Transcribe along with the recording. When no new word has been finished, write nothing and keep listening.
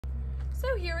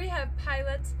So here we have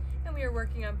Pilot, and we are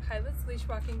working on Pilot's leash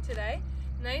walking today.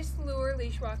 Nice lure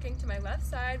leash walking to my left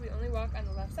side. We only walk on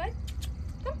the left side.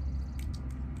 Come.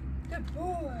 Good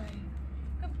boy.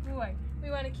 Good boy. We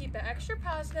want to keep it extra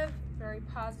positive, very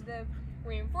positive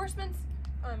reinforcements,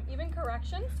 even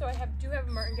corrections. So I do have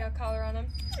a martingale collar on him.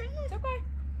 It's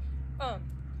okay.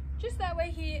 Just that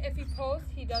way if he pulls,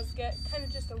 he does get kind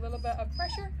of just a little bit of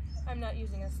pressure. I'm not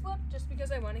using a slip just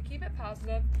because I want to keep it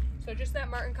positive. So just that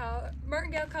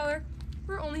martingale collar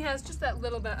only has just that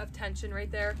little bit of tension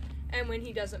right there. And when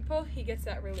he doesn't pull, he gets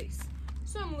that release.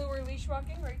 So I'm lure leash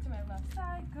walking right to my left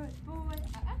side. Good boy.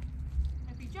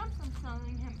 If he jumps, I'm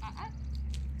telling him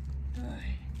Good.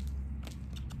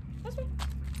 This way.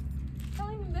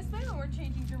 Telling him this way when we're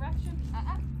changing direction.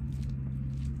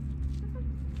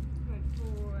 Good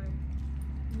boy.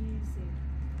 Easy.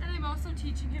 And I'm also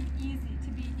teaching him easy, to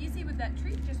be easy with that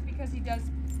treat just because he does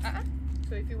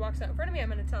So if he walks out in front of me, I'm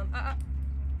going to tell him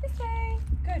this way.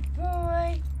 Good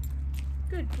boy.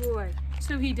 Good boy.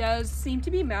 So he does seem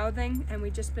to be mouthing, and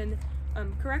we've just been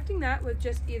correcting that with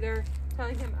just either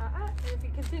telling him and if he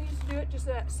continues to do it, just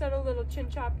that subtle little chin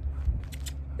chop.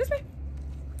 This way.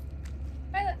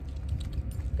 Pilot.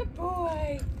 Good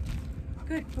boy.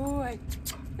 Good boy.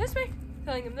 This way.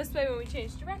 Telling him this way when we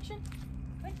change direction.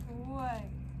 Good boy.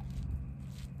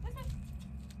 This way.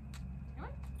 Come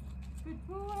on. Good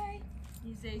boy.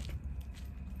 Easy.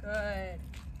 Good.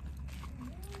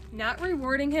 Not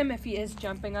rewarding him if he is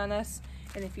jumping on us.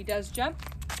 And if he does jump,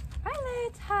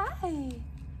 Pilot, hi.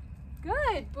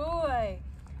 Good boy.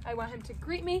 I want him to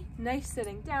greet me, nice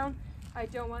sitting down. I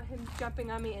don't want him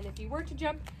jumping on me. And if he were to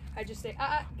jump, I just say,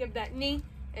 give that knee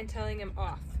and telling him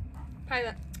off.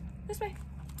 Pilot, this way.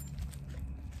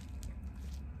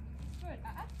 Good,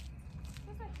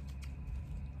 this way.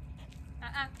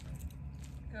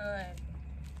 Good.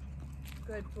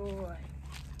 Good boy.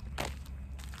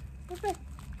 This way.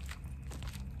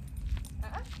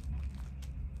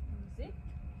 Easy.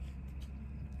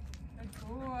 Good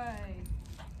boy.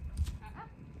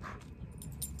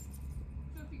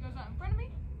 So if he goes out in front of me,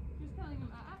 just telling him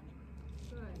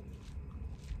Good.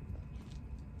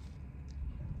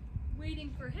 Waiting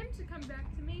for him to come back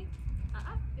to me.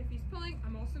 If he's pulling,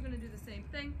 I'm also going to do the same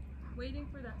thing. Waiting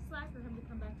for that slack for him to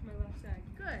come back to my left side.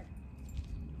 Good.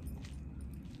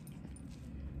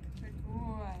 Good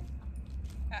boy.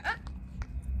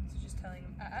 So just telling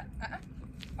him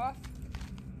off.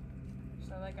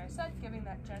 So like I said, giving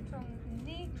that gentle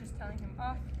knee, just telling him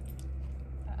off.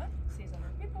 Sees other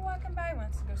people walking by,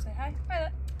 wants to go say hi.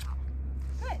 Pilot.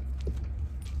 Good.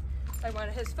 I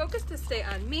wanted his focus to stay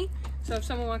on me. So if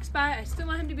someone walks by, I still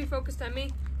want him to be focused on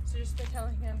me. So just by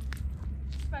telling him,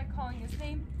 just by calling his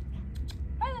name.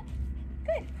 Pilot.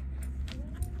 Good.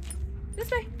 This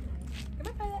way. Come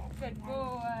on, Pilot. Good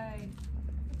boy.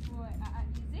 Good boy.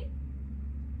 Easy.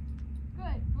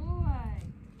 Good boy.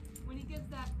 When he gives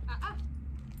that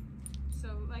So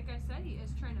like I said, he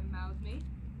is trying to mouth me.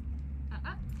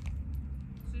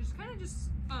 So just kind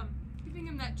of giving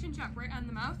him that chin chop right on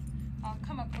the mouth. I'll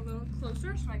come up a little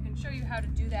closer so I can show you how to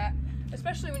do that.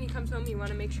 Especially when he comes home, you want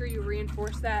to make sure you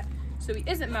reinforce that so he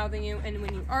isn't mouthing you. And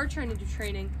when you are trying to do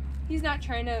training, he's not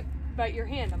trying to bite your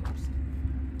hand almost.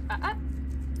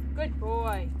 Good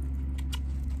boy.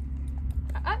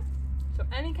 So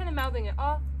any kind of mouthing at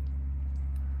all.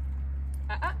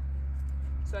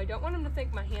 So I don't want him to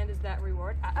think my hand is that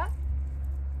reward.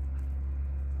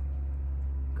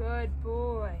 Good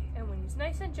boy. And when he's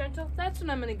nice and gentle, that's when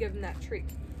I'm going to give him that treat.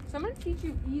 So I'm going to teach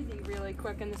you easy really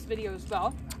quick in this video as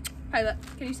well. Pilot,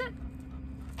 can you sit?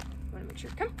 I want to make sure.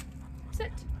 Come.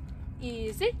 Sit.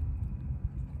 Easy.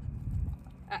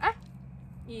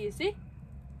 Easy.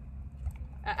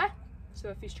 So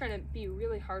if he's trying to be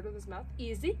really hard with his mouth,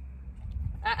 easy.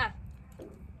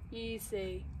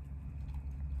 Easy.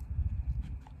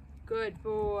 Good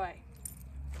boy.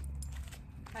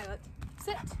 Pilot,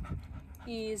 sit.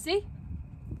 Easy.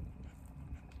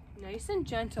 Nice and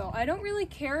gentle. I don't really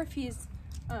care if he's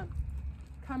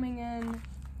coming in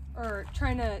or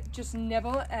trying to just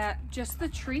nibble at just the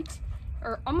treat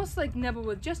or almost like nibble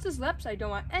with just his lips. I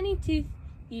don't want any teeth.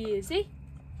 Easy.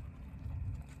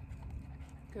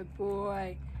 Good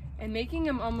boy. And making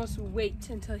him almost wait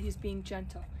until he's being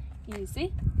gentle.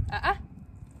 Easy.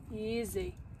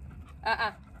 Easy.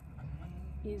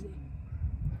 Easy.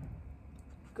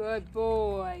 Good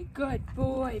boy. Good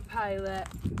boy, Pilot.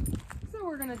 So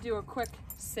we're going to do a quick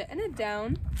sit and a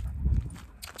down.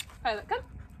 Pilot, come.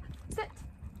 Sit.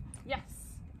 Yes.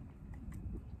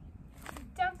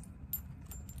 Down.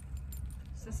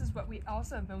 So this is what we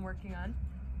also have been working on.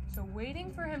 So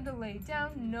waiting for him to lay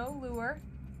down, no lure.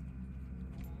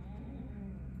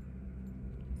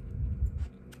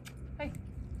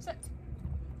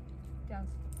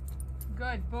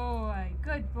 Good boy.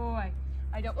 Good boy.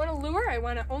 I don't want to lure. I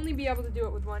want to only be able to do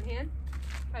it with one hand.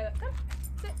 Pilot, come.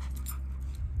 Sit.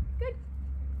 Good.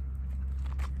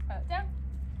 Pilot, down.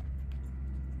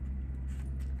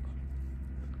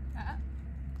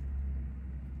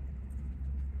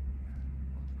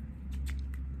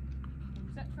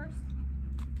 Sit first.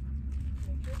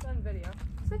 Make sure it's on video.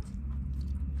 Sit.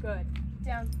 Good.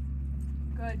 Down.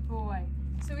 Good boy.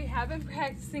 So we have been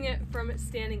practicing it from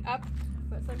standing up,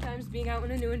 but sometimes being out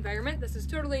in a new environment, this is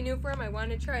totally new for him. I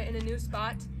wanted to try it in a new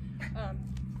spot. Are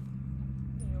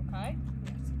you okay?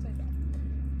 Yes, it's like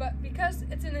that. But because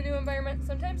it's in a new environment,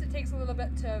 sometimes it takes a little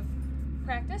bit of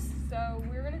practice. So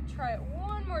we're gonna try it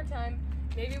one more time.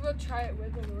 Maybe we'll try it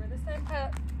with the lure this time.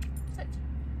 Pilot, sit.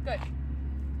 Good.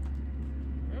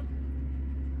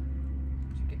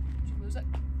 Did you lose it?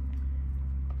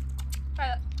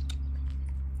 Pilot,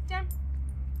 down.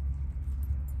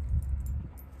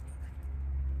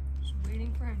 Just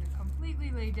waiting for him to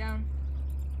completely lay down.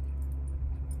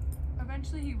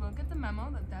 Eventually he will get the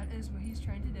memo that that is what he's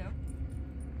trying to do.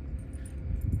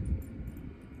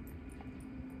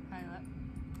 Pilot.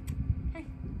 Hey.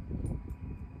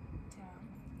 Down.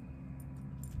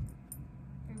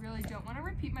 I really don't want to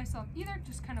repeat myself either,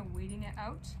 just kind of waiting it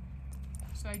out.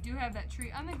 So I do have that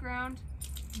treat on the ground,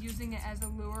 using it as a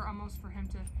lure almost for him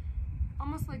to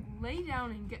almost like lay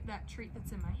down and get that treat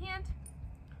that's in my hand.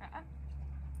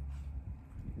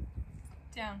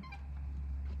 Down.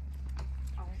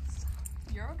 All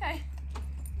right. You're okay.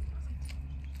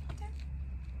 Down.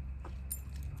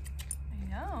 I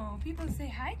know. People say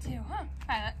hi to, huh?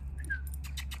 Pilot.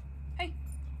 Hey,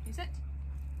 you sit.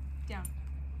 Down.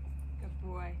 Good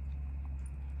boy.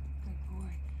 Good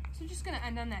boy. So just gonna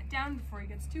end on that down before he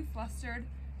gets too flustered.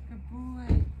 Good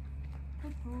boy.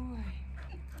 Good boy.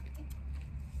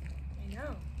 I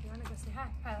know. You wanna go say hi?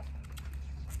 Pilot.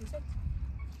 You sit.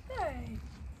 Good.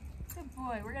 Good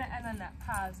boy. We're gonna end on that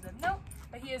positive note,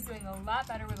 but he is doing a lot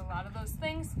better with a lot of those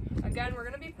things. Again, we're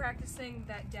gonna be practicing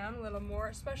that down a little more,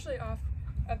 especially off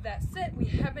of that sit. We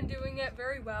have been doing it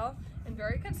very well and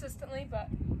very consistently, but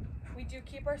we do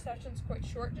keep our sessions quite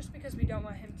short just because we don't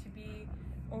want him to be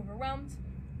overwhelmed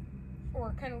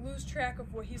or kind of lose track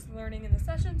of what he's learning in the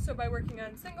session. So by working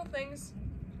on single things,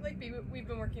 like we've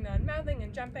been working on mouthing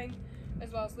and jumping,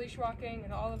 as well as leash walking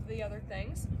and all of the other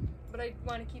things. But I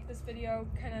want to keep this video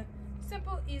kind of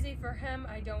simple, easy for him.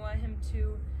 I don't want him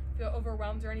to feel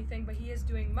overwhelmed or anything, but he is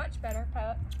doing much better,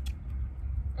 Pilot.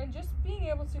 And just being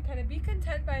able to kind of be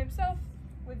content by himself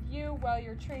with you while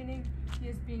you're training. He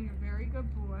is being a very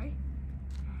good boy.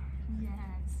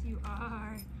 Yes, you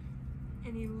are.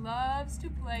 And he loves to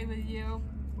play with you.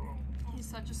 He's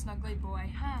such a snuggly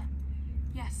boy, huh?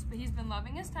 Yes, but he's been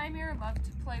loving his time here, loved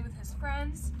to play with his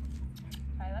friends.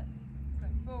 Pilot,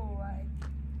 good boy.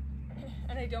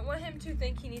 And I don't want him to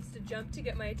think he needs to jump to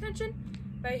get my attention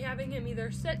by having him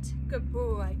either sit, good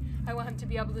boy. I want him to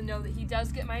be able to know that he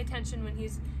does get my attention when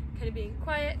he's kind of being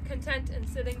quiet, content, and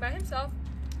sitting by himself.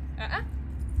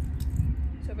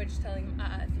 So by just telling him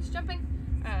if he's jumping,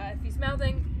 if he's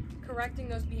mouthing, correcting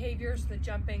those behaviors. The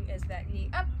jumping is that knee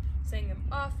up, saying him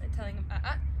off and telling him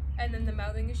and then the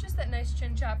mouthing is just that nice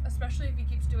chin chop, especially if he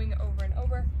keeps doing it over and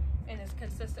over and is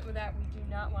consistent with that. We do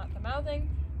not want the mouthing.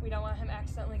 We don't want him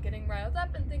accidentally getting riled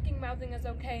up and thinking mouthing is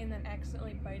okay and then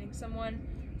accidentally biting someone.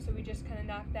 So we just kind of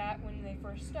knock that when they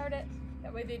first start it.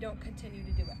 That way they don't continue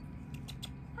to do it.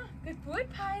 Good boy,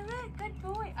 Pilot. Good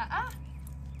boy.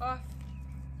 Off.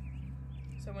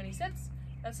 So when he sits,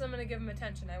 that's when I'm going to give him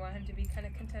attention. I want him to be kind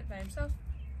of content by himself.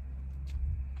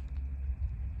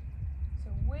 So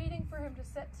waiting for him to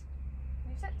sit. Can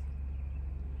you sit?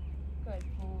 Good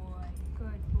boy.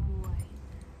 Good boy.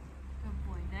 Good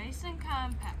boy. Nice and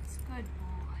compact. Good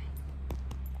boy.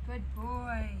 Good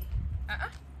boy.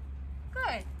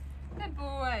 Good. Good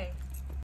boy.